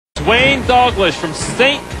Dwayne Douglas from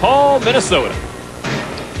St. Paul, Minnesota.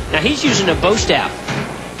 Now he's using a bow staff.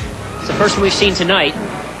 It's the first one we've seen tonight.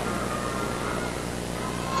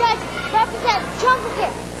 Judge, represent Jungle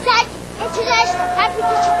here, SAG International Happy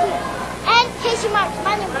District Team. And Casey Marks,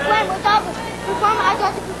 my name is Dwayne Douglas. Performer, I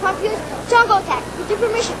got to perform fuse jungle attack. With your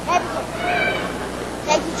permission, I begin.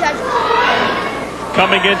 Thank you, Judge.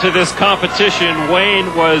 Coming into this competition, Wayne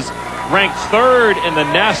was ranked 3rd in the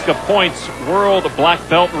NASCA Points World Black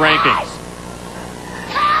Belt rankings.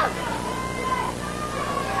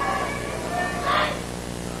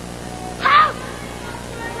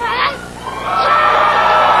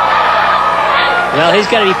 Well, he's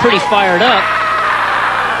got to be pretty fired up.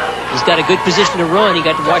 He's got a good position to run. He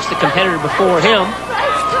got to watch the competitor before him.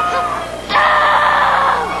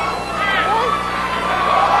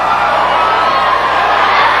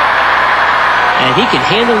 And he can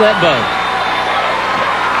handle that bow.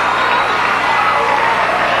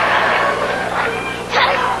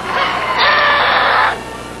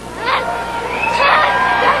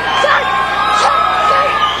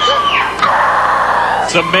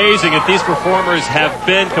 It's amazing that these performers have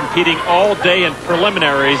been competing all day in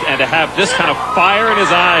preliminaries, and to have this kind of fire in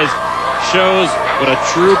his eyes shows what a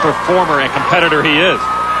true performer and competitor he is.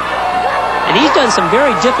 And he's done some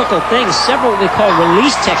very difficult things, several what we call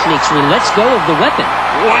release techniques, where he lets go of the weapon.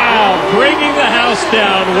 Wow, bringing the house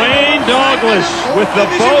down. Wayne Douglas with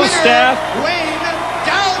the bow staff.